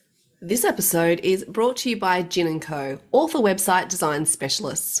This episode is brought to you by Gin & Co, author website design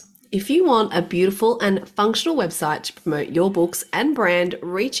specialists. If you want a beautiful and functional website to promote your books and brand,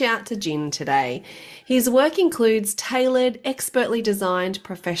 reach out to Gin today. His work includes tailored, expertly designed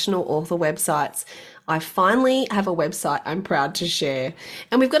professional author websites. I finally have a website I'm proud to share.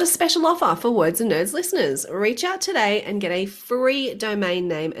 And we've got a special offer for Words and Nerds listeners. Reach out today and get a free domain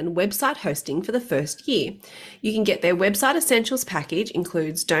name and website hosting for the first year. You can get their website essentials package,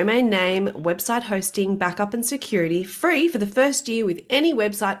 includes domain name, website hosting, backup and security, free for the first year with any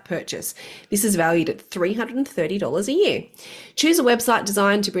website purchase. This is valued at $330 a year. Choose a website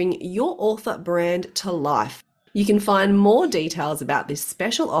designed to bring your author brand to life. You can find more details about this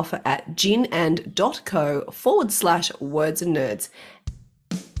special offer at ginand.co/words and nerds.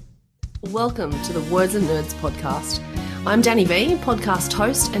 Welcome to the Words and Nerds podcast. I'm Dani V, podcast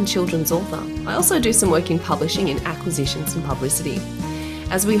host and children's author. I also do some work in publishing in acquisitions and publicity.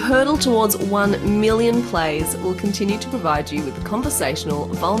 As we hurdle towards 1 million plays, we'll continue to provide you with conversational,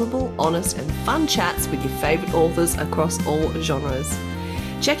 vulnerable, honest and fun chats with your favourite authors across all genres.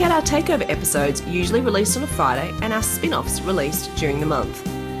 Check out our takeover episodes, usually released on a Friday, and our spin-offs released during the month.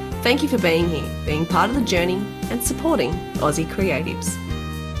 Thank you for being here, being part of the journey and supporting Aussie creatives.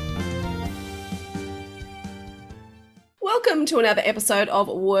 Welcome to another episode of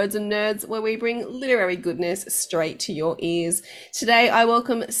Words and Nerds, where we bring literary goodness straight to your ears. Today I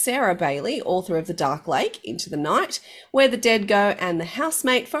welcome Sarah Bailey, author of The Dark Lake, Into the Night, Where the Dead Go and The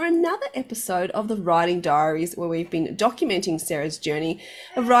Housemate, for another episode of the Writing Diaries, where we've been documenting Sarah's journey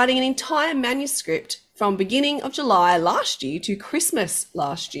of writing an entire manuscript from beginning of July last year to Christmas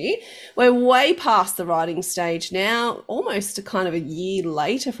last year. We're way past the writing stage now, almost a kind of a year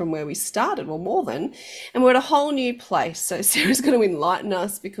later from where we started, or more than, and we're at a whole new place. So Sarah's going to enlighten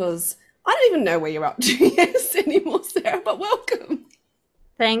us, because I don't even know where you're up to yes anymore, Sarah, but welcome.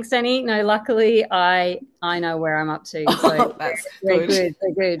 Thanks, Dani. No, luckily I know where I'm up to. So that's very good.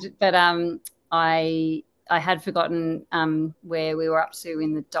 Very good. But I had forgotten where we were up to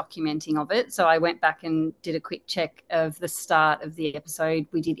in the documenting of it. So I went back and did a quick check of the start of the episode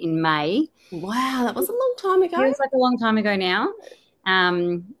we did in May. Wow, that was a long time ago. It was like a long time ago now.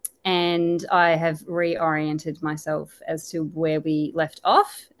 And I have reoriented myself as to where we left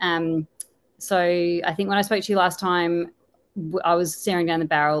off. So I think when I spoke to you last time, I was staring down the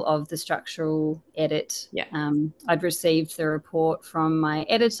barrel of the structural edit. Yeah. I'd received the report from my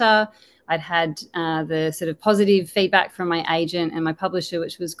editor. I'd had the sort of positive feedback from my agent and my publisher,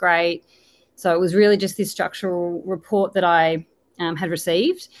 which was great. So it was really just this structural report that I had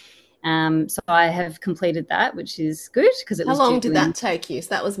received. So I have completed that, which is good, because it was. How long did that take you? So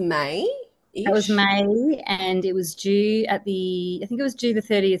that was May? That was May, and it was due I think it was due the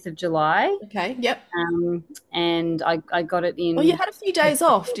 30th of July. Okay, yep. And I got it in. Well, you had a few days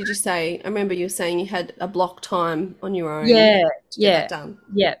off, did you say? I remember you were saying you had a block time on your own. Yeah, to get that done.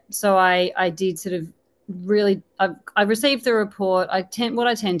 Yeah. So I did sort of really. I received the report. What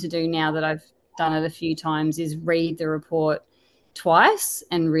I tend to do now that I've done it a few times is read the report twice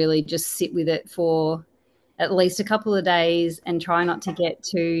and really just sit with it for at least a couple of days and try not to get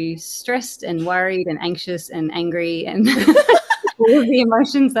too stressed and worried and anxious and angry and all of the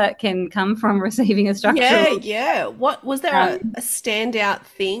emotions that can come from receiving a structural. Yeah. What was there a standout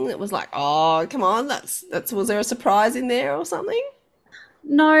thing that was like, oh, come on, that's was there a surprise in there or something?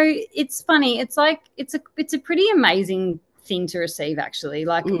 No, it's funny. It's like it's a pretty amazing thing to receive, actually.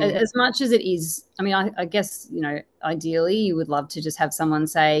 Like as much as it is, I mean, I guess, ideally you would love to just have someone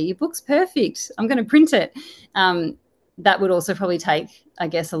say, your book's perfect, I'm going to print it. That would also probably take, I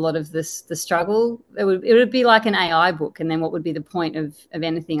guess, a lot of the struggle. It would be like an AI book, and then what would be the point of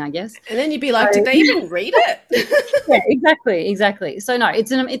anything, I guess? And then you'd be like, did they even read it? Yeah, exactly. So no,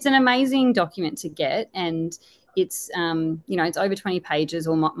 it's an amazing document to get, and it's it's over 20 pages,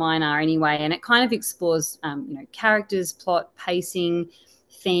 or mine are anyway, and it kind of explores characters, plot, pacing,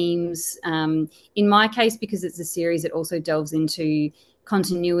 themes. In my case, because it's a series, it also delves into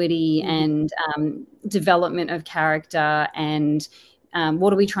continuity and development of character, and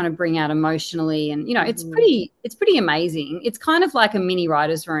what are we trying to bring out emotionally, and it's pretty amazing. It's kind of like a mini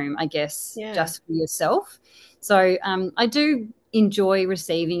writer's room, I guess, just for yourself. So I do enjoy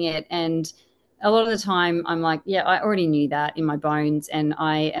receiving it, and a lot of the time I'm like, yeah, I already knew that in my bones, and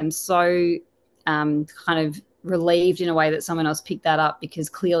I am so kind of relieved in a way that someone else picked that up, because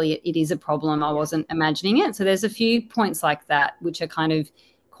clearly it is a problem. I wasn't imagining it. So there's a few points like that which are kind of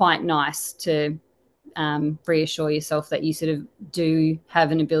quite nice to reassure yourself that you sort of do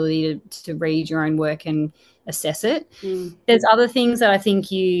have an ability to read your own work and assess it. There's other things that I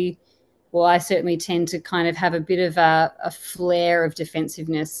think you well, I certainly tend to kind of have a bit of a flare of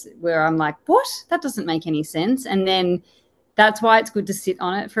defensiveness where I'm like, what? That doesn't make any sense. And then that's why it's good to sit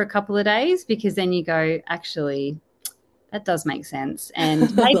on it for a couple of days, because then you go, actually, that does make sense. And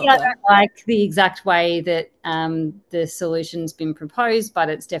I maybe love I that. don't like the exact way that the solution's been proposed, but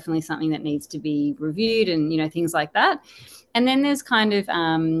it's definitely something that needs to be reviewed and, things like that. And then there's kind of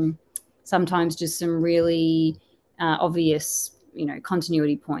sometimes just some really obvious,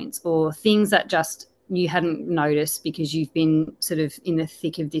 continuity points or things that just you hadn't noticed because you've been sort of in the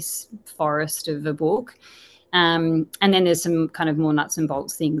thick of this forest of a book. And then there's some kind of more nuts and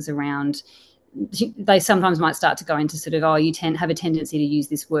bolts things around. They sometimes might start to go into sort of, you have a tendency to use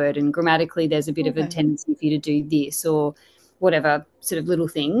this word, and grammatically there's a bit of a tendency for you to do this or whatever, sort of little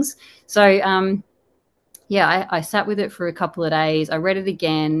things. So I sat with it for a couple of days. I read it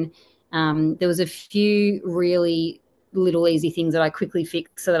again. There was a few really little easy things that I quickly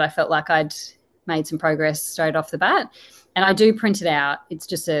fixed so that I felt like I'd made some progress straight off the bat. And I do print it out. It's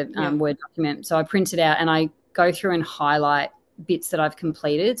just a Word document. So I print it out and I go through and highlight bits that I've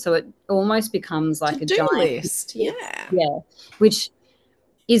completed. So it almost becomes like a To-do giant list. Yeah. which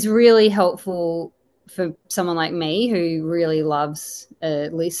is really helpful for someone like me who really loves a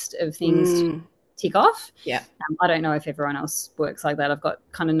list of things to tick off. Yeah. I don't know if everyone else works like that. I've got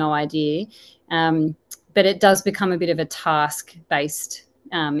kind of no idea. But it does become a bit of a task-based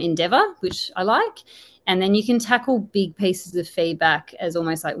endeavor, which I like. And then you can tackle big pieces of feedback as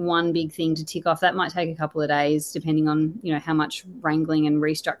almost like one big thing to tick off. That might take a couple of days, depending on how much wrangling and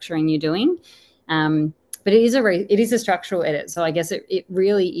restructuring you're doing. But it is a structural edit, so I guess it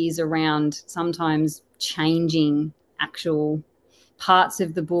really is around sometimes changing actual parts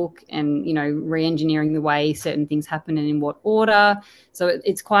of the book and re-engineering the way certain things happen and in what order. So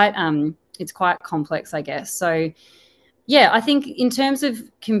it's quite complex, I guess. So yeah, I think in terms of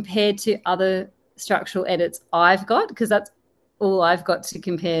compared to other structural edits I've got, because that's all I've got to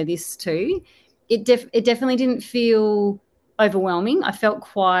compare this to, it definitely didn't feel overwhelming. I felt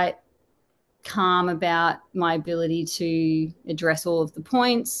quite calm about my ability to address all of the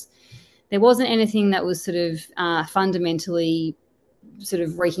points. There wasn't anything that was sort of fundamentally sort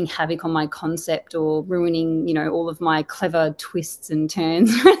of wreaking havoc on my concept or ruining, all of my clever twists and turns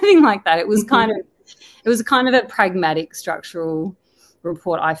or anything like that. It was kind of a pragmatic structural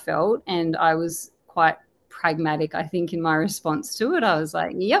report, I felt, and I was quite pragmatic, I think, in my response to it. I was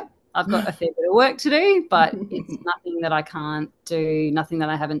like, yep, I've got a fair bit of work to do, but it's nothing that I can't do, nothing that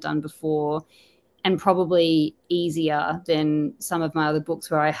I haven't done before, and probably easier than some of my other books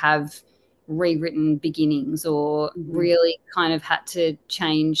where I have rewritten beginnings or really kind of had to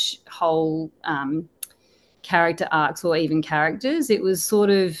change whole character arcs or even characters. It was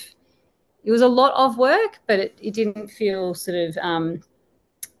a lot of work, but it didn't feel sort of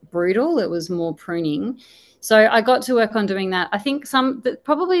brutal. It was more pruning. So I got to work on doing that. I think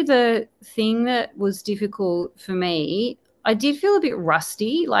probably the thing that was difficult for me, I did feel a bit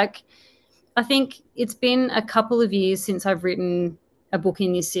rusty. Like, I think it's been a couple of years since I've written a book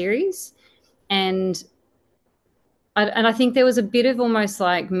in this series. And I think there was a bit of almost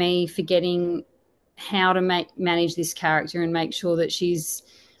like me forgetting how to manage this character and make sure that she's,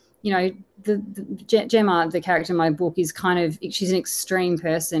 Gemma, the character in my book, is she's an extreme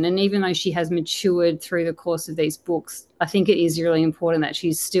person. And even though she has matured through the course of these books, I think it is really important that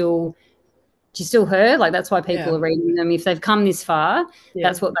she's still her. Like, that's why people are reading them. If they've come this far,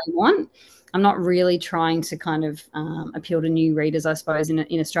 that's what they want. I'm not really trying to kind of appeal to new readers, I suppose, in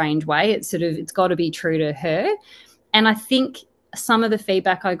a strange way. It's got to be true to her. And I think some of the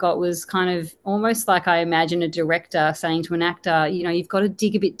feedback I got was kind of almost like I imagine a director saying to an actor, you've got to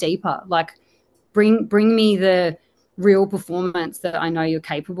dig a bit deeper. Like, bring me the real performance that I know you're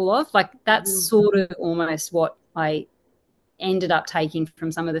capable of. Like, that's sort of almost what I ended up taking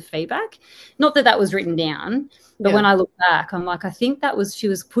from some of the feedback. Not that was written down, but when I look back, I'm like, I think she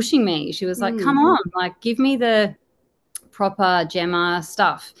was pushing me. She was like, come on, like, give me the proper Gemma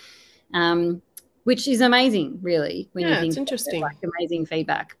stuff. Which is amazing, really, when you think it's interesting. like amazing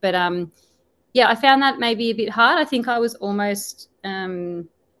feedback. But I found that maybe a bit hard. I think I was almost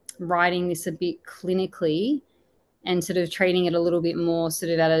writing this a bit clinically and sort of treating it a little bit more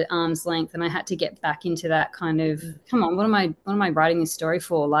sort of at an arm's length. And I had to get back into that kind of, come on, what am I writing this story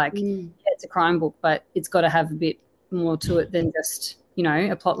for? Like, it's a crime book, but it's got to have a bit more to it than just,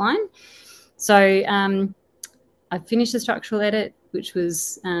 a plot line. So I finished the structural edit, which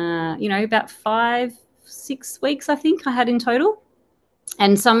was, about 5-6 weeks, I think I had in total.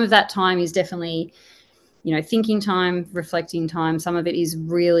 And some of that time is definitely, thinking time, reflecting time. Some of it is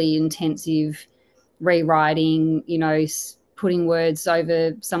really intensive rewriting, putting words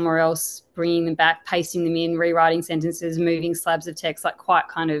over somewhere else, bringing them back, pasting them in, rewriting sentences, moving slabs of text, like quite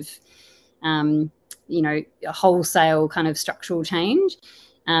kind of, a wholesale kind of structural change.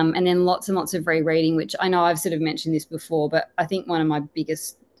 And then lots and lots of rereading, which I know I've sort of mentioned this before, but I think one of my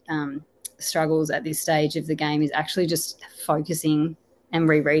biggest struggles at this stage of the game is actually just focusing and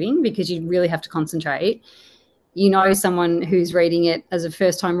rereading, because you really have to concentrate. Someone who's reading it as a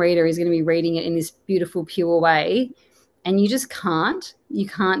first-time reader is going to be reading it in this beautiful, pure way, and you just can't. You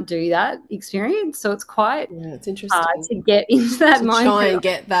can't do that experience. So it's quite it's interesting hard to get into that mindset. Try and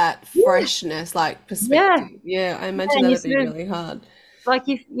get that freshness, like perspective. Yeah, I imagine that'd be really hard. Like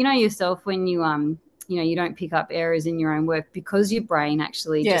if you know yourself when you you don't pick up errors in your own work, because your brain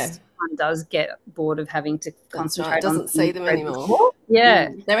actually just does get board of having to concentrate. It doesn't see them anymore. Yeah.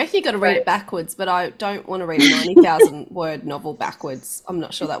 They reckon you got to read it backwards, but I don't want to read a 90,000 word novel backwards. I'm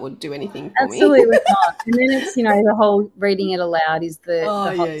not sure that would do anything for me. Absolutely not. And then it's, the whole reading it aloud is the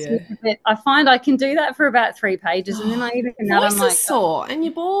hot I find I can do that for about 3 pages, and then I even voice is sore and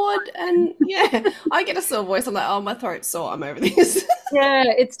you're bored, and I get a sore voice. I'm like, oh, my throat's sore. I'm over this. Yeah,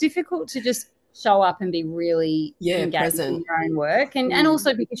 it's difficult to just show up and be really engaged present in your own work, and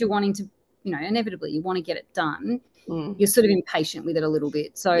also because you're wanting to, inevitably you want to get it done. You're sort of impatient with it a little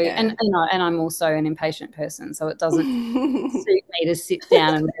bit. So and I'm also an impatient person, so it doesn't suit me to sit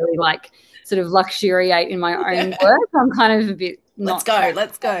down and really like sort of luxuriate in my own work. I'm kind of a bit let's go.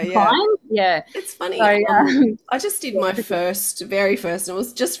 Yeah. It's funny. So, I just did my very first, and it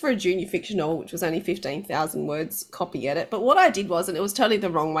was just for a junior fiction novel, which was only 15,000 words copy edit. But what I did was, and it was totally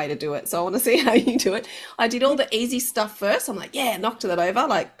the wrong way to do it, so I want to see how you do it. I did all the easy stuff first. I'm like, knocked that over,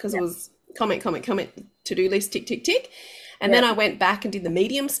 like, because it was comment, to-do list, tick, tick, tick. And then I went back and did the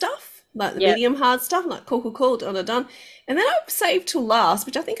medium stuff, like the medium hard stuff, like cool, done. And then I saved till last,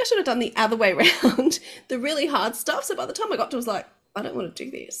 which I think I should have done the other way around, the really hard stuff. So by the time I got to it, I was like, I don't want to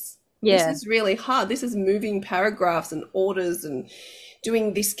do this. Yeah. This is really hard. This is moving paragraphs and orders and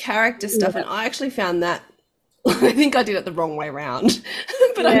doing this character stuff. And I actually found that, I think I did it the wrong way around,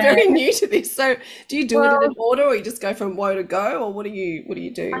 but I'm very new to this. So do you do it in an order, or you just go from woe to go, or what do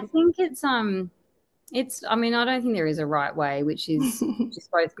you do? I think it's I mean, I don't think there is a right way, which is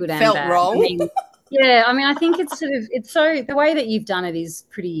just both good and felt bad. Wrong. I think it's sort of, it's so, the way that you've done it is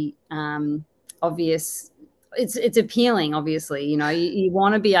pretty obvious. It's appealing, obviously. You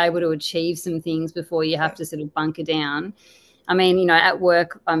want to be able to achieve some things before you have to sort of bunker down. I mean, at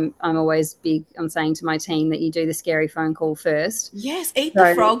work, I'm always big on saying to my team that you do the scary phone call first. Yes, eat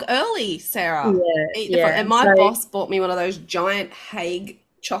the frog early, Sarah. Eat the frog. And my boss bought me one of those giant Hague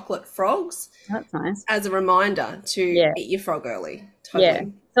chocolate frogs. That's nice. As a reminder to eat your frog early. Totally. Yeah.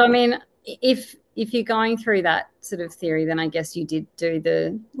 So, I mean, if you're going through that sort of theory, then I guess you did do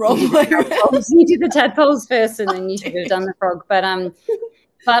the wrong way around. You did the tadpoles first, and then you should have done the frog. But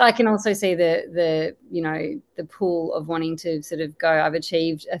I can also see the pull of wanting to sort of go, I've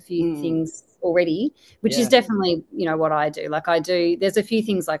achieved a few things already, which is definitely, what I do. Like there's a few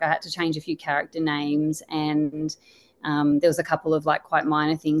things, like I had to change a few character names, and there was a couple of like quite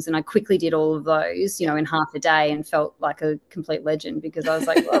minor things, and I quickly did all of those, in half a day, and felt like a complete legend, because I was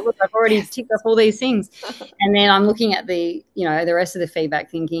like, well, look, I've already ticked off all these things. And then I'm looking at the rest of the feedback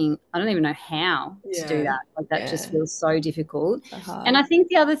thinking, I don't even know how to do that. Like that just feels so difficult. And I think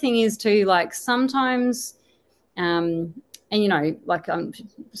the other thing is too, like sometimes, and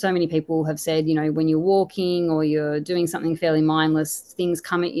so many people have said, when you're walking or you're doing something fairly mindless, things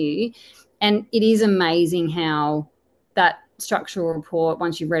come at you. And it is amazing how that structural report,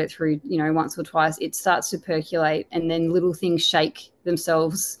 once you've read it through, once or twice, it starts to percolate, and then little things shake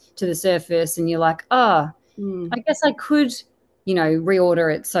themselves to the surface, and you're like, I guess I could,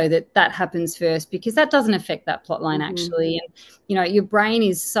 reorder it so that happens first, because that doesn't affect that plot line actually. And, your brain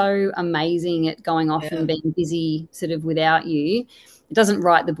is so amazing at going off and being busy sort of without you. It doesn't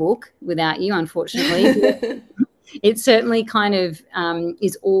write the book without you, unfortunately. It certainly kind of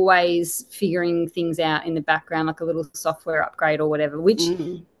is always figuring things out in the background, like a little software upgrade or whatever, which,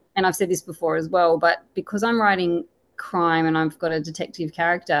 and I've said this before as well, but because I'm writing crime and I've got a detective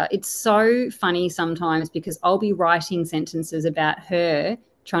character, it's so funny sometimes, because I'll be writing sentences about her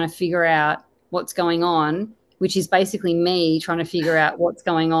trying to figure out what's going on, which is basically me trying to figure out what's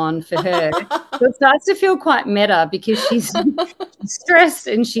going on for her. So it starts to feel quite meta, because she's stressed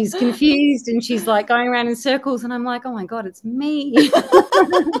and she's confused and she's like going around in circles, and I'm like, oh my God, it's me.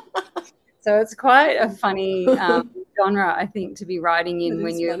 So it's quite a funny genre, I think, to be writing in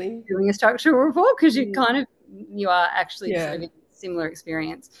when you're doing a structural report, because you are actually sort of in a similar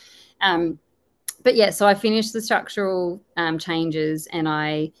experience. But so I finished the structural changes, and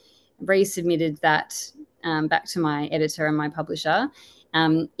I resubmitted that back to my editor and my publisher,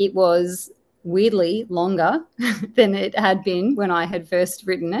 it was weirdly longer than it had been when I had first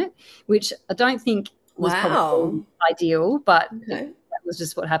written it, which I don't think was Wow. probably ideal, but Okay. that was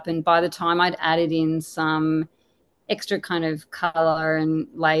just what happened. By the time I'd added in some extra kind of color and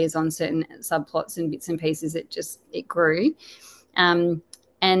layers on certain subplots and bits and pieces, it grew. And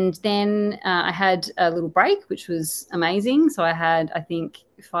then I had a little break, which was amazing. So I had, I think,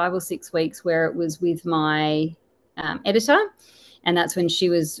 5 or 6 weeks where it was with my editor. And that's when she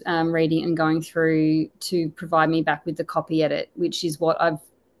was reading and going through to provide me back with the copy edit, which is what I've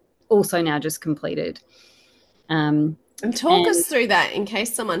also now just completed. And talk And us through that in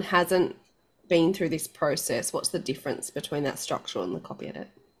case someone hasn't been through this process. What's the difference between that structural and the copy edit?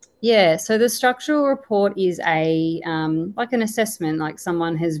 yeah, so the structural report is a like an assessment, like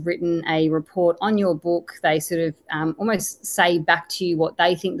someone has written a report on your book. They sort of almost say back to you what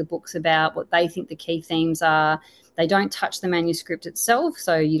they think the book's about, what they think the key themes are. They don't touch the manuscript itself,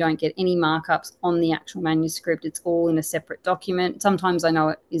 so you don't get any markups on the actual manuscript. It's all in a separate document. Sometimes I know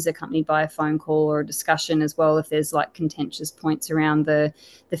it is accompanied by a phone call or a discussion as well if there's like contentious points around the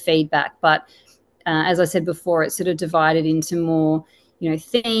feedback. But as I said before, it's sort of divided into more,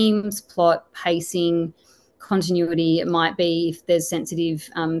 themes, plot, pacing, continuity. It might be if there's sensitive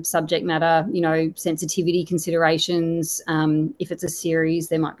subject matter, sensitivity considerations. If it's a series,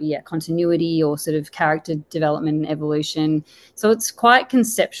 there might be continuity or sort of character development and evolution. So it's quite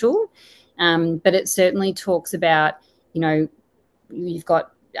conceptual, but it certainly talks about, you've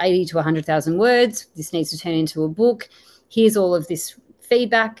got 80 to 100,000 words. This needs to turn into a book. Here's all of this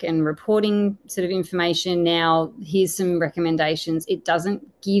feedback and reporting sort of information. Now, here's some recommendations. It doesn't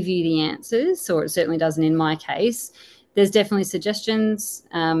give you the answers, or it certainly doesn't in my case. There's definitely suggestions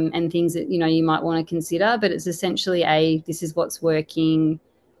and things that, you might want to consider, but it's essentially this is what's working,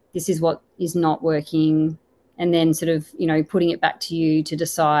 this is what is not working, and then sort of, putting it back to you to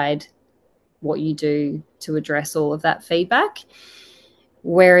decide what you do to address all of that feedback.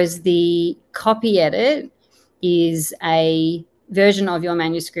 Whereas the copy edit is a version of your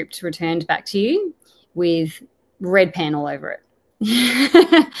manuscript returned back to you with red pen all over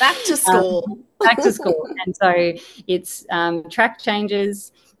it. Back to school. Back to school. And so it's track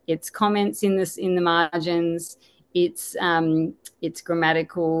changes, it's comments in the margins, it's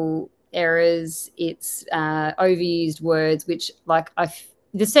grammatical errors, it's overused words, which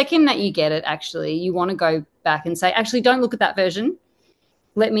the second that you get it, actually, you want to go back and say, actually, don't look at that version.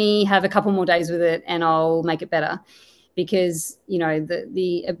 Let me have a couple more days with it and I'll make it better. Because,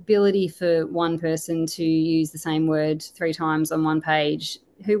 the ability for one person to use the same word 3 times on one page,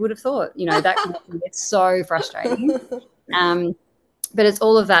 who would have thought? That it's so frustrating. But it's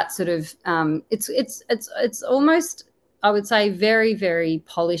all of that sort of it's almost, I would say, very, very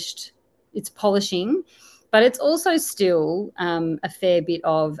polished. It's polishing, but it's also still a fair bit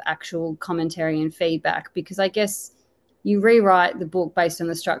of actual commentary and feedback, because I guess you rewrite the book based on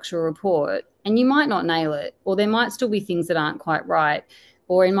the structural report and you might not nail it, or there might still be things that aren't quite right.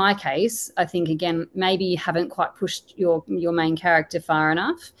 Or in my case, I think, again, maybe you haven't quite pushed your main character far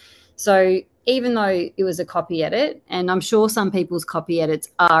enough. So even though it was a copy edit, and I'm sure some people's copy edits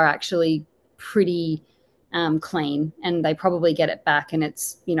are actually pretty clean and they probably get it back, and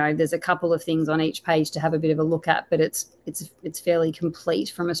it's, there's a couple of things on each page to have a bit of a look at, but it's fairly complete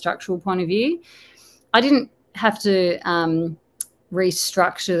from a structural point of view. I didn't have to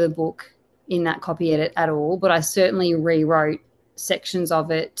restructure the book in that copy edit at all, but I certainly rewrote sections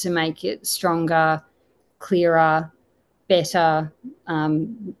of it to make it stronger, clearer, better,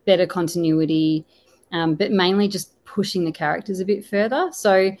 better continuity, but mainly just pushing the characters a bit further.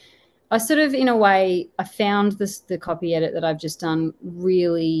 So I sort of, in a way, I found the copy edit that I've just done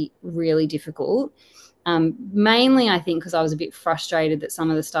really, really difficult. Mainly, I think, because I was a bit frustrated that some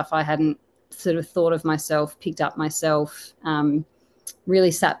of the stuff I hadn't sort of thought of myself, picked up myself,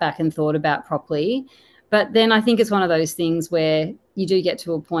 really sat back and thought about properly. But then I think it's one of those things where you do get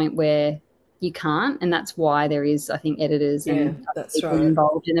to a point where you can't, and that's why there is, I think, editors and that's people right.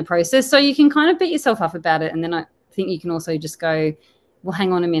 involved in the process. So you can kind of beat yourself up about it, and then I think you can also just go, well,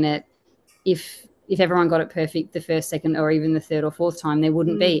 hang on a minute. If everyone got it perfect the first, second, or even the third or fourth time, there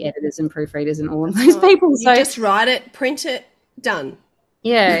wouldn't be editors and proofreaders and all of those people. You just write it, print it, done.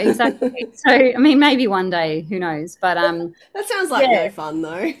 Yeah, exactly. So, I mean, maybe one day, who knows? But that sounds like no fun,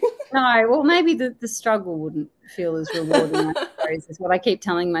 though. No, well, maybe the struggle wouldn't feel as rewarding, I suppose, is what I keep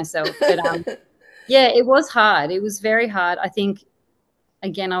telling myself. But yeah, it was hard. It was very hard. I think,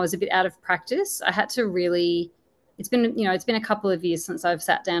 again, I was a bit out of practice. I had to really. It's been a couple of years since I've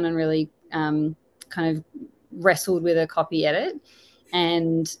sat down and really kind of wrestled with a copy edit,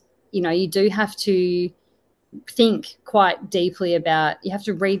 and you do have to think quite deeply about, you have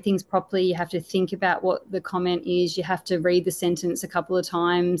to read things properly, you have to think about what the comment is, you have to read the sentence a couple of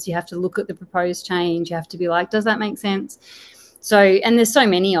times, you have to look at the proposed change, you have to be like, does that make sense? So, and there's so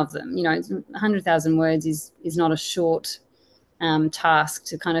many of them, 100,000 words is not a short task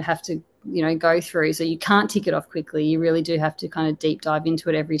to kind of have to go through, so you can't tick it off quickly. You really do have to kind of deep dive into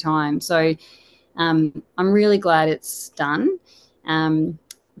it every time. So I'm really glad it's done.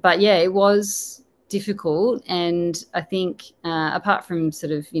 But yeah, it was difficult, and I think apart from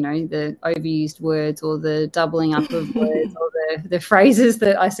sort of the overused words or the doubling up of words or the phrases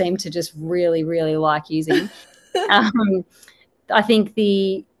that I seem to just really really like using, I think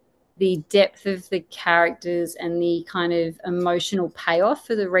the depth of the characters and the kind of emotional payoff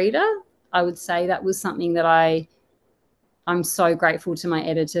for the reader, I would say that was something that I'm so grateful to my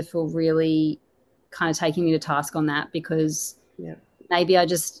editor for really kind of taking me to task on that, because maybe I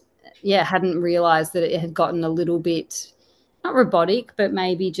just hadn't realized that it had gotten a little bit, not robotic, but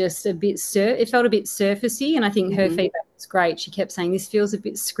maybe just a bit it felt a bit surfacey. And I think her feedback was great. She kept saying, this feels a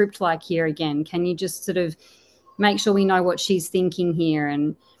bit script like here again. Can you just sort of make sure we know what she's thinking here?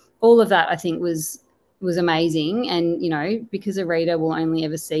 And all of that I think was amazing. And because a reader will only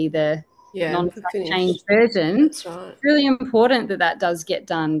ever see the non-changed version, that's right. it's really important that does get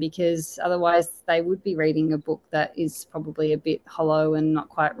done, because otherwise they would be reading a book that is probably a bit hollow and not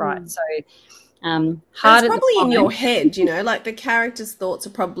quite right. So hard. It's probably in your head, like the characters' thoughts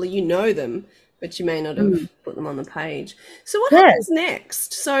are probably, them, but you may not have put them on the page. So what happens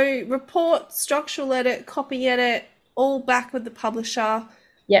next? So report, structural edit, copy edit, all back with the publisher.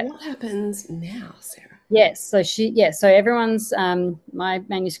 Yeah. What happens now, Sarah? Yes. So everyone's, my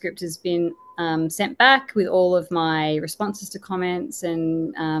manuscript has been sent back with all of my responses to comments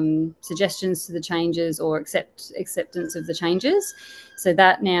and suggestions to the changes or acceptance of the changes. So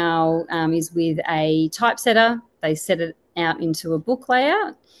that now is with a typesetter. They set it out into a book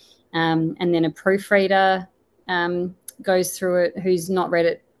layout, and then a proofreader goes through it who's not read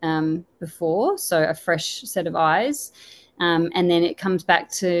it before, so a fresh set of eyes. And then it comes back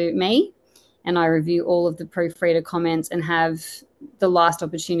to me, and I review all of the proofreader comments and have the last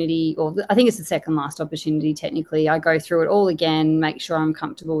opportunity, or I think it's the second last opportunity technically. I go through it all again, make sure I'm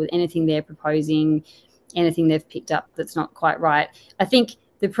comfortable with anything they're proposing, anything they've picked up that's not quite right. I think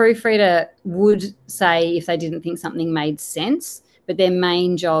the proofreader would say if they didn't think something made sense, but their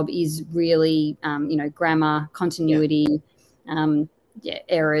main job is really, grammar, continuity,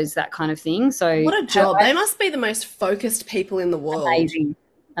 errors, that kind of thing. So what a job. They must be the most focused people in the world. Amazing.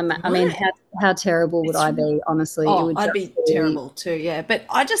 I mean, how terrible would I be, honestly? I'd be terrible too, yeah. But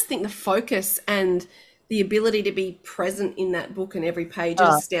I just think the focus and the ability to be present in that book and every page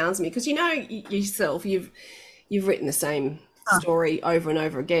astounds me, because yourself, you've written the same story over and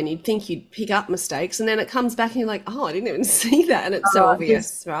over again. You'd think you'd pick up mistakes, and then it comes back and you're like, I didn't even see that, and it's so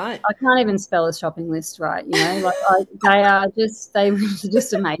obvious, right? I can't even spell a shopping list right, they're just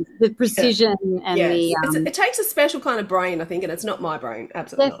amazing. The precision and it takes a special kind of brain, I think, and it's not my brain.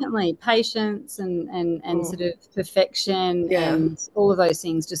 Absolutely definitely not. Patience and sort of perfection and all of those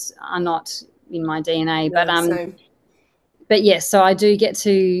things just are not in my DNA. But yes, so I do get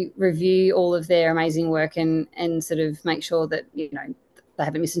to review all of their amazing work and sort of make sure that they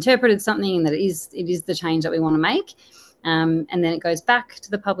haven't misinterpreted something and that it is the change that we want to make. And then it goes back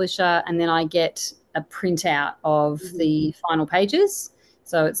to the publisher, and then I get a printout of the final pages.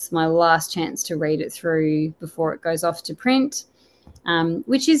 So it's my last chance to read it through before it goes off to print,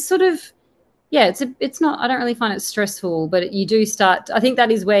 which is sort of, it's not, I don't really find it stressful, but you do start, I think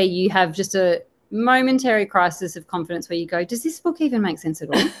that is where you have just a momentary crisis of confidence where you go, does this book even make sense at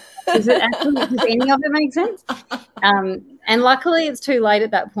all? Does any of it make sense? And luckily it's too late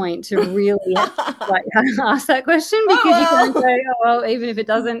at that point to really ask that question, because you can go, even if it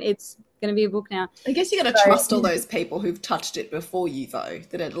doesn't, it's going to be a book now. I guess you got to trust all those people who've touched it before you, though,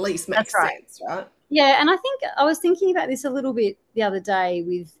 that at least makes sense, right? Yeah, and I think I was thinking about this a little bit the other day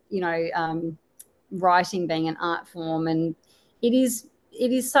with, writing being an art form, and it is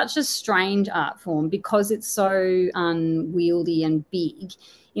such a strange art form because it's so unwieldy and big.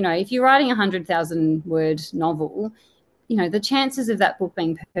 If you're writing a 100,000 word novel, the chances of that book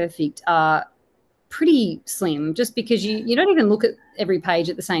being perfect are pretty slim, just because you don't even look at every page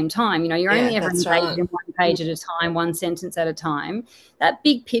at the same time. You're only ever engaged in one page at a time, one sentence at a time. That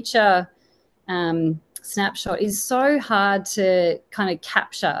big picture snapshot is so hard to kind of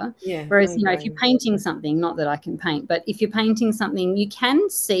capture. Whereas, if you're painting something, not that I can paint, but if you're painting something, you can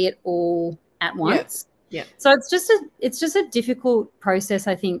see it all at once. So it's just a difficult process,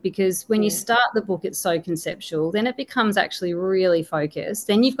 I think, because when you start the book, it's so conceptual. Then it becomes actually really focused.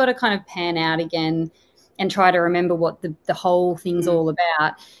 Then you've got to kind of pan out again and try to remember what the whole thing's all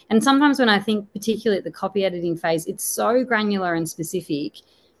about. And sometimes when I think, particularly at the copy editing phase, it's so granular and specific.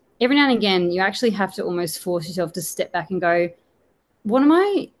 Every now and again, you actually have to almost force yourself to step back and go, what am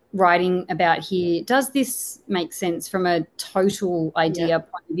I writing about here? Does this make sense from a total idea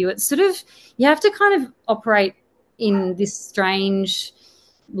point of view? It's sort of, you have to kind of operate in this strange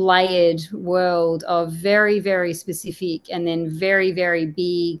layered world of very, very specific and then very, very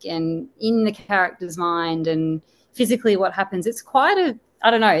big and in the character's mind and physically what happens. It's quite a, I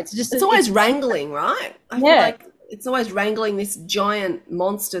don't know, it's always wrangling, right? I feel like it's always wrangling this giant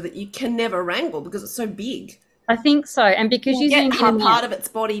monster that you can never wrangle because it's so big. I think so. And because you get part of its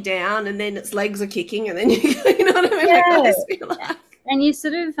body down and then its legs are kicking and then you know what I mean? Yeah. I just feel like. And you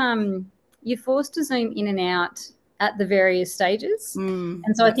sort of you're forced to zoom in and out at the various stages. And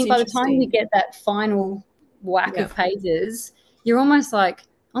so I think by the time you get that final whack of pages, you're almost like,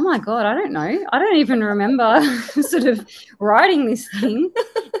 oh my God, I don't know. I don't even remember sort of writing this thing.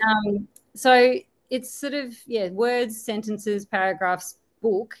 So it's sort of, words, sentences, paragraphs,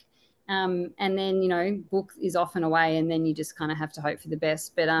 book. And then, you know, book is off and away and then you just kind of have to hope for the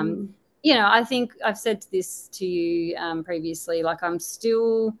best. But, you know, I think I've said this to you previously, like I'm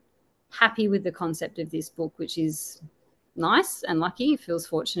still happy with the concept of this book, which is nice and lucky. Feels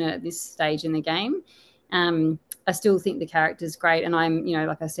fortunate at this stage in the game. I still think the character's great. And I'm, you know,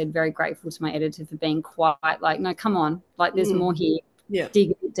 like I said, very grateful to my editor for being quite like, no, come on, like there's more here.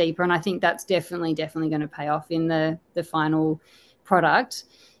 Dig a bit deeper. And I think that's definitely going to pay off in the final product.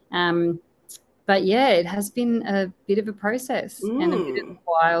 But yeah, it has been a bit of a process and a bit of a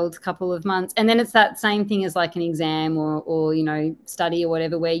wild couple of months. And then it's that same thing as like an exam or you know, study or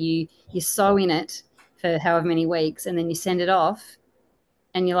whatever, where you're so in it for however many weeks and then you send it off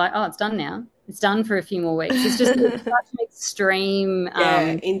and you're like, oh, it's done now. It's done for a few more weeks. It's just such an extreme,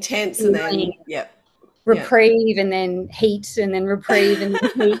 intense, and then reprieve and then heat and then reprieve and then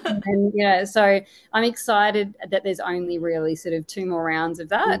heat and then so I'm excited that there's only really sort of 2 more rounds of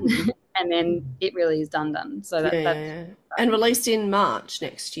that and then it really is done. So that's and released in March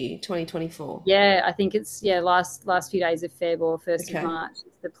next year, 2024. I think it's last few days of Feb or 1st of March is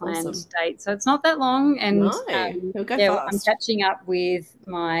the planned date, so it's not that long. And I'm catching up with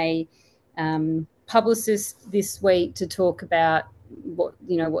my publicist this week to talk about what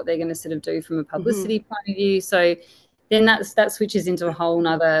they're going to sort of do from a publicity point of view. So then that switches into a whole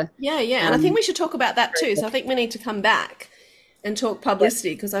nother and I think we should talk about that too. So I think we need to come back and talk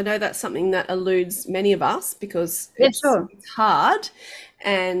publicity because I know that's something that eludes many of us because it's hard,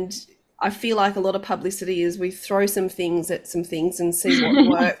 and I feel like a lot of publicity is we throw some things at some things and see what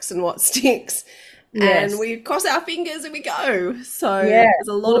works and what sticks, and we cross our fingers and we go. So there's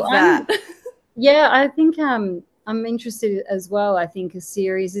a lot of that. I think I'm interested as well. I think a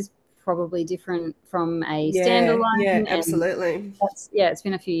series is probably different from a standalone. Yeah, absolutely. It's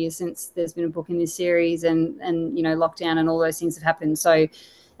been a few years since there's been a book in this series and you know, lockdown and all those things have happened. So,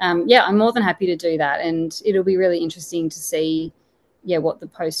 I'm more than happy to do that. And it'll be really interesting to see, what the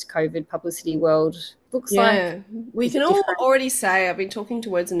post-COVID publicity world looks like. We can all already say I've been talking to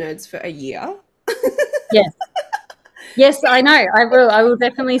Words and Nerds for a year. Yes, I know. I will. I will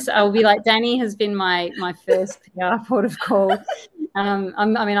definitely. I will be like, Dani has been my first PR port of call.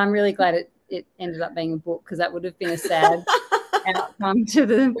 I'm really glad it ended up being a book because that would have been a sad outcome to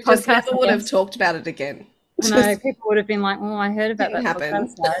the podcast. Just never would have talked about it again. No, people would have been like, "Oh, I heard about that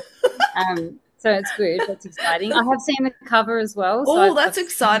podcast." So it's good. That's exciting. I have seen the cover as well. So that's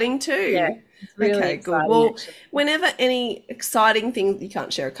exciting too. Yeah. It's really good. Well, whenever any exciting thing, you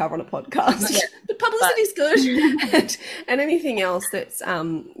can't share a cover on a podcast, but publicity is good, and anything else that's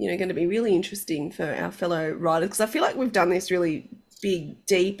going to be really interesting for our fellow writers, because I feel like we've done this really big,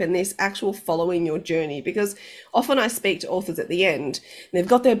 deep, and this actual following your journey. Because often I speak to authors at the end, and they've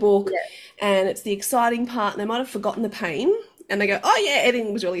got their book, and it's the exciting part, and they might have forgotten the pain, and they go, "Oh yeah,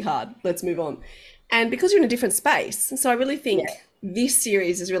 editing was really hard. Let's move on." And because you're in a different space, so I really think this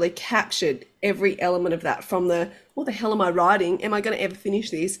series has really captured every element of that, from the, what the hell am I writing? Am I going to ever finish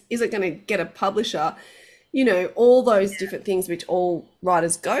this? Is it going to get a publisher? You know, all those different things which all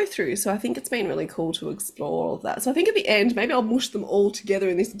writers go through. So I think it's been really cool to explore all of that. So I think at the end, maybe I'll mush them all together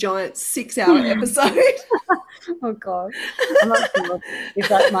in this giant 6-hour episode. Oh God. I'm not sure if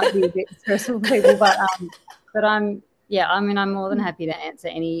that might be a bit stressful for people, but I'm more than happy to answer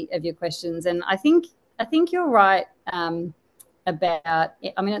any of your questions. And I think you're right about,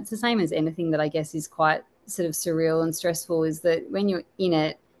 I mean, it's the same as anything that I guess is quite sort of surreal and stressful, is that when you're in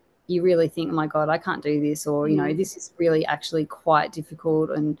it, you really think, oh my God, I can't do this, or, you know, this is really actually quite difficult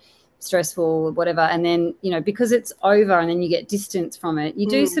and stressful or whatever. And then, you know, because it's over and then you get distance from it, you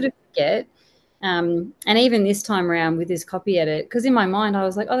do sort of forget. And even this time around with this copy edit, because in my mind I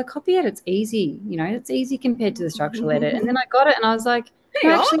was like, oh, the copy edit's easy, it's easy compared to the structural edit. And then I got it and I was like, no,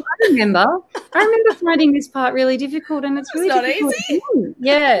 Hang on, actually, I remember finding this part really difficult, and it's really not difficult easy. again.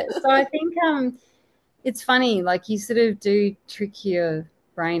 Yeah. So I think it's funny, like you sort of do trick your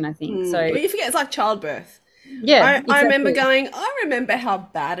brain, I think. So Well, you forget it's like childbirth. yeah, I remember exactly. going, I remember how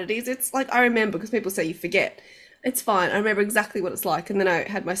bad it is. It's like, I remember because people say you forget. It's fine. I remember exactly what it's like. And then I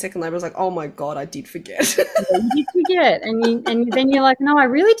had my second labor. I was like, oh my God, I did forget. Yeah, you did forget, and then you're like, no, I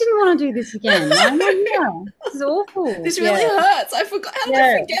really didn't want to do this again. Why am I here? This is awful. This Yeah, really hurts. I forgot. How did I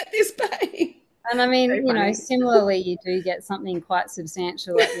yeah. forget this pain? And I mean, Very funny. similarly, you do get something quite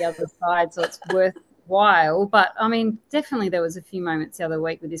substantial at the other side, so it's worthwhile. But I mean, definitely there was a few moments the other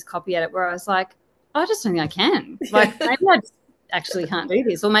week with this copy edit where I was like, I just don't think I can. Like, maybe I just actually can't do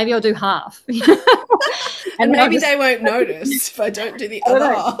this, or maybe I'll do half. And And then I'll maybe just, they won't notice if I don't do the I don't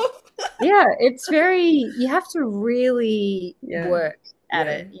other know. half. Yeah, it's you have to really Yeah. work at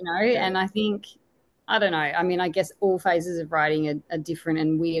Yeah. it, Yeah. and I think, I don't know, I mean, I guess all phases of writing are different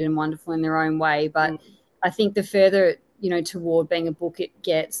and weird and wonderful in their own way, but I think the further, toward being a book it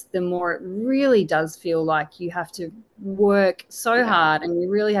gets, the more it really does feel like you have to work so hard and you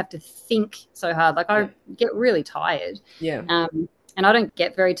really have to think so hard. Like, I get really tired. Yeah. And I don't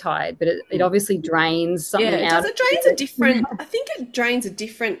get very tired, but it obviously drains Yeah, something it out does. of It drains a you. different, I think it drains a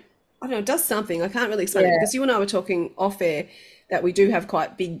different, I don't know, it does something. I can't really explain it Yeah, because you and I were talking off air that we do have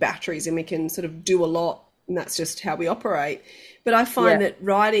quite big batteries and we can sort of do a lot, and that's just how we operate. But I yeah, find that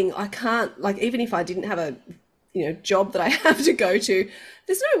writing, I can't, like, even if I didn't have a, job that I have to go to,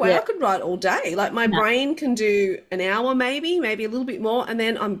 there's no way yeah. I could write all day. Like, my No, brain can do an hour, maybe a little bit more, and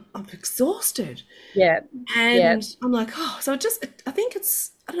then I'm exhausted. yeah, yeah, And I'm like, oh, so I think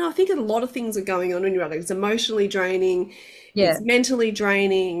I don't know, I think a lot of things are going on when you're writing. It's emotionally draining, yeah. it's mentally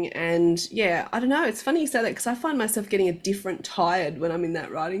draining. And yeah, I don't know. It's funny you say that because I find myself getting a different tired when I'm in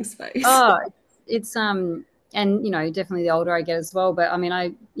that writing space. Oh, it's and definitely the older I get as well. But I mean,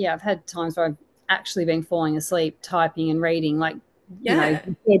 I've had times where I've actually been falling asleep, typing and reading, like, Yeah.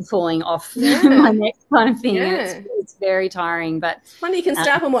 head falling off my Yeah. neck kind of thing, and it's Yeah. it's very tiring. But It's funny you can um,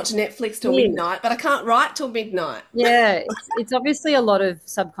 stay up and watch Netflix till yeah, midnight, but I can't write till midnight. yeah, it's obviously a lot of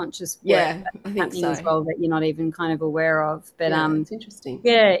subconscious work Yeah, that's I think happening as so. well that you're not even kind of aware of. But Yeah, it's interesting.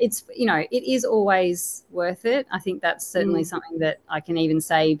 yeah, it's it is always worth it. I think that's certainly Mm, something that I can even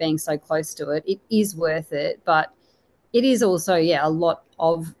say, being so close to it. It is worth it, but it is also, a lot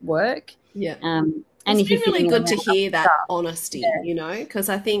of work. yeah. And It's if been you're really fitting it good to around other hear that stuff, honesty, yeah, because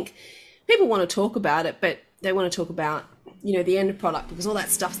I think people want to talk about it, but they want to talk about, the end product because all that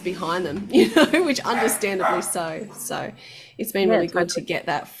stuff's behind them, which understandably so. So it's been yeah, really good to totally. get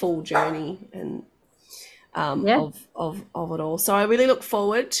that full journey and Yeah, of it all. So I really look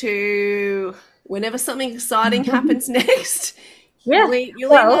forward to whenever something exciting happens next. yeah. You'll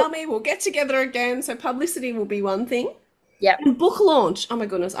email Well, me. We'll get together again. So publicity will be one thing. yeah. And book launch. Oh my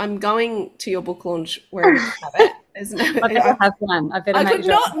goodness, I'm going to your book launch wherever you have it. There's no, I better have one. I better I make could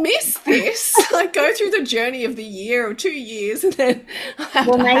sure. not miss this. I go through the journey of the year or 2 years, and then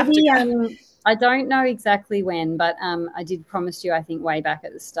Well, I have to maybe go. I don't know exactly when, but I did promise you, I think, way back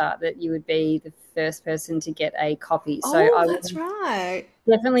at the start, that you would be the first person to get a copy. So Oh, I that's will right.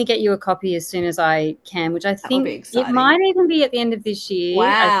 definitely get you a copy as soon as I can, which I That will be think it exciting. might even be at the end of this year,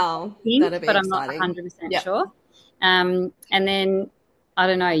 I Wow, think, that'll be but I'm not exciting. 100% Yep. sure. And then I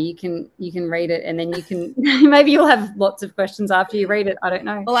don't know, you can read it, and then you can maybe you'll have lots of questions after you read it. I don't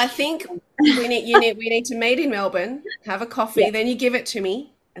know. Well, I think we need to meet in Melbourne, have a Yeah. coffee, then you give it to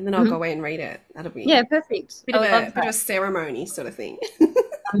me, and then I'll Mhm. go away and read it. That'll Yeah, be perfect. a I would love bit of that. a ceremony sort of thing.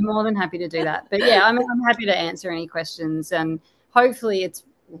 I'm more than happy to do that. But yeah, I'm happy to answer any questions, and hopefully it's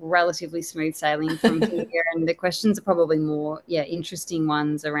relatively smooth sailing from here. And the questions are probably more, interesting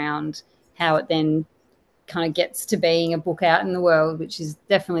ones around how it then kind of gets to being a book out in the world, which is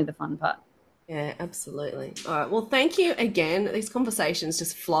definitely the fun part. Yeah, absolutely. All right. Well, thank you again. These conversations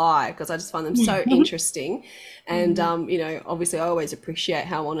just fly because I just find them so interesting. And, obviously, I always appreciate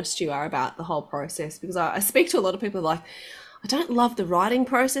how honest you are about the whole process because I speak to a lot of people like, I don't love the writing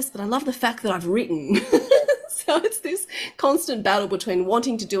process, but I love the fact that I've written. So it's this constant battle between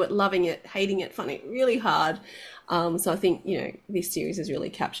wanting to do it, loving it, hating it, finding it really hard. So I think, this series has really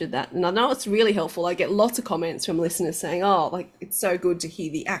captured that. And I know it's really helpful. I get lots of comments from listeners saying, oh, like, it's so good to hear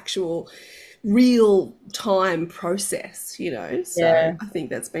the actual real time process. So Yeah. I think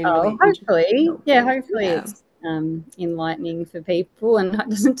that's been Oh, really interesting and hopefully. Yeah, helpful. hopefully Yeah. it's enlightening for people and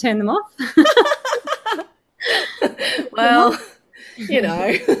doesn't turn them off. Well, you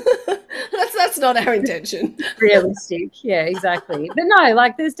know, that's That's not our intention. realistic. Yeah, exactly. But no,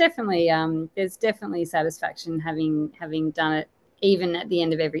 like there's definitely satisfaction having done it, even at the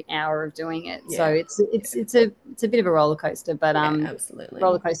end of every hour of doing it. Yeah. So it's a bit of a roller coaster, but Yeah, absolutely.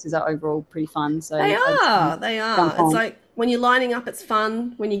 roller coasters are overall pretty fun. So They I'd are. They jump are. It's on. like when you're lining up, it's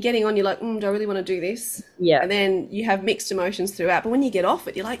fun. When you're getting on, you're like, do I really want to do this? Yeah. And then you have mixed emotions throughout. But when you get off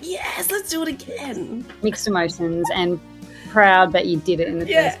it, you're like, yes, let's do it again. Mixed emotions and proud that you did it in the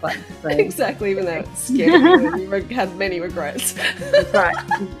Yeah. first place. So. Exactly, even though it's scary and you had many regrets. That's right.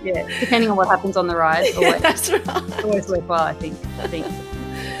 Yeah. Depending on what happens on the ride. Yeah, that's right. It's always worthwhile, I think.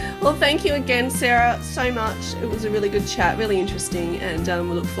 Well, thank you again, Sarah, so much. It was a really good chat, really interesting, and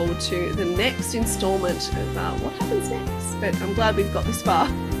we look forward to the next instalment of what happens next. But I'm glad we've got this far.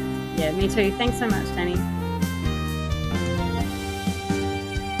 Yeah, me too. Thanks so much, Dani.